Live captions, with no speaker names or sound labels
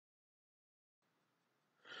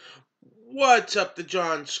What's up, the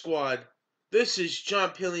John Squad? This is John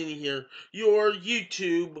Pellini here, your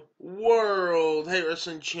YouTube World Hate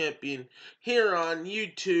Wrestling Champion here on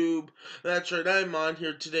YouTube. That's right, I'm on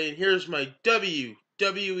here today, and here's my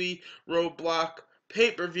WWE Roadblock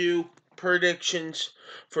pay-per-view predictions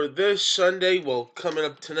for this Sunday. Well, coming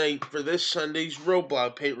up tonight for this Sunday's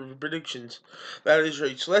Roadblock pay-per-view predictions. That is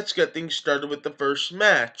right, so let's get things started with the first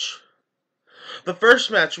match. The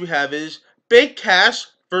first match we have is Big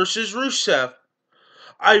Cass versus Rusev.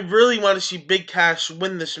 I really want to see Big Cass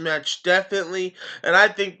win this match, definitely. And I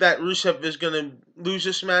think that Rusev is going to lose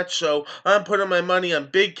this match, so I'm putting my money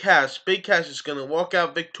on Big Cass. Big Cass is going to walk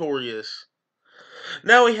out victorious.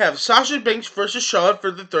 Now we have Sasha Banks versus Charlotte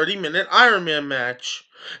for the 30-minute Iron Man match.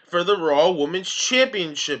 For the Raw Women's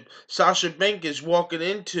Championship, Sasha Banks is walking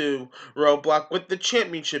into Roadblock with the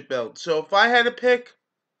championship belt. So if I had to pick,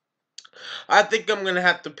 I think I'm gonna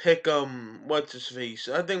have to pick what's his face?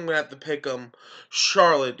 I think I'm gonna have to pick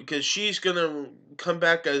Charlotte because she's gonna come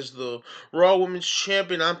back as the Raw Women's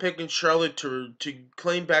Champion. I'm picking Charlotte to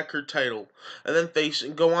claim back her title and then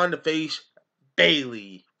go on to face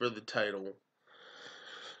Bayley for the title.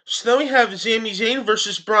 So then we have Sami Zayn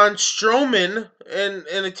versus Braun Strowman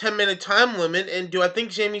in a 10-minute time limit. And do I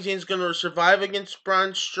think Sami Zayn's gonna survive against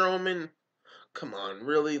Braun Strowman? Come on,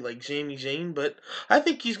 really? Like Sami Zayn? But I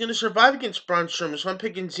think he's going to survive against Braun Strowman, so I'm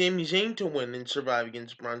picking Sami Zayn to win and survive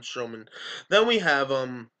against Braun Strowman. Then we have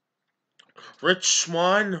Rich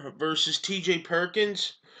Swann versus TJ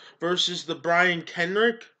Perkins versus the Brian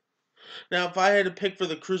Kendrick. Now, if I had to pick for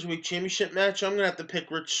the Cruiserweight Championship match, I'm going to have to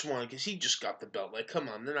pick Rich Swann because he just got the belt. Like, come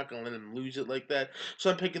on, they're not going to let him lose it like that.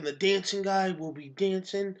 So I'm picking the dancing guy. We'll be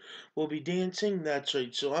dancing. We'll be dancing. That's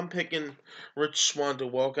right. So I'm picking Rich Swann to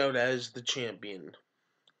walk out as the champion.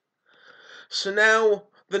 So now,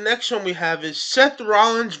 the next one we have is Seth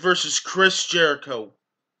Rollins versus Chris Jericho.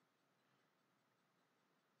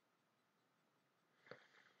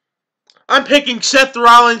 I'm picking Seth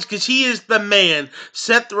Rollins because he is the man.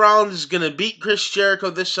 Seth Rollins is going to beat Chris Jericho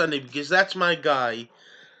this Sunday because that's my guy.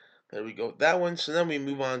 There we go with that one. So then we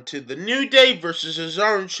move on to the New Day versus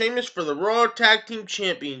Cesaro and Sheamus for the Raw Tag Team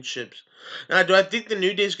Championships. Now, do I think the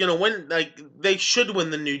New Day is going to win? Like, they should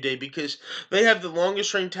win the New Day because they have the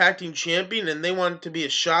longest reigning tag team champion and they want it to be a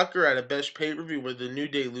shocker at a best pay-per-view where the New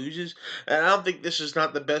Day loses. And I don't think this is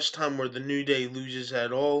not the best time where the New Day loses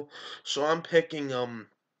at all. So I'm picking,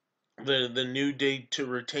 the New Day to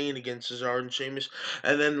retain against Cesaro and Sheamus,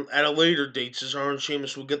 and then at a later date, Cesaro and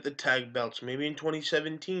Sheamus will get the tag belts, maybe in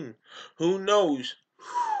 2017. Who knows?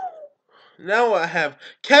 Now I have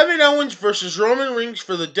Kevin Owens versus Roman Reigns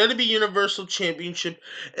for the WWE Universal Championship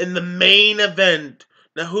in the main event.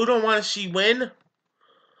 Now, who do I want to see win?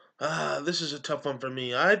 This is a tough one for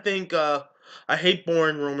me. I think I hate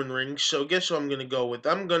boring Roman Reigns, so guess who I'm gonna go with?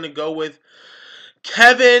 I'm gonna go with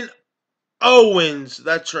Kevin Owens.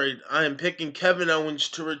 That's right. I am picking Kevin Owens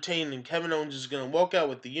to retain, and Kevin Owens is going to walk out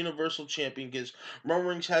with the Universal Champion because Roman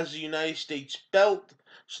Reigns has the United States belt,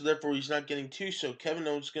 so therefore he's not getting two, so Kevin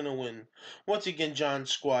Owens is going to win. Once again, John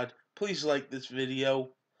Squad, please like this video,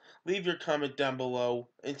 leave your comment down below,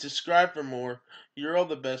 and subscribe for more. You're all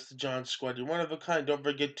the best, John Squad. You're one of a kind. Don't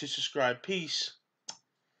forget to subscribe. Peace.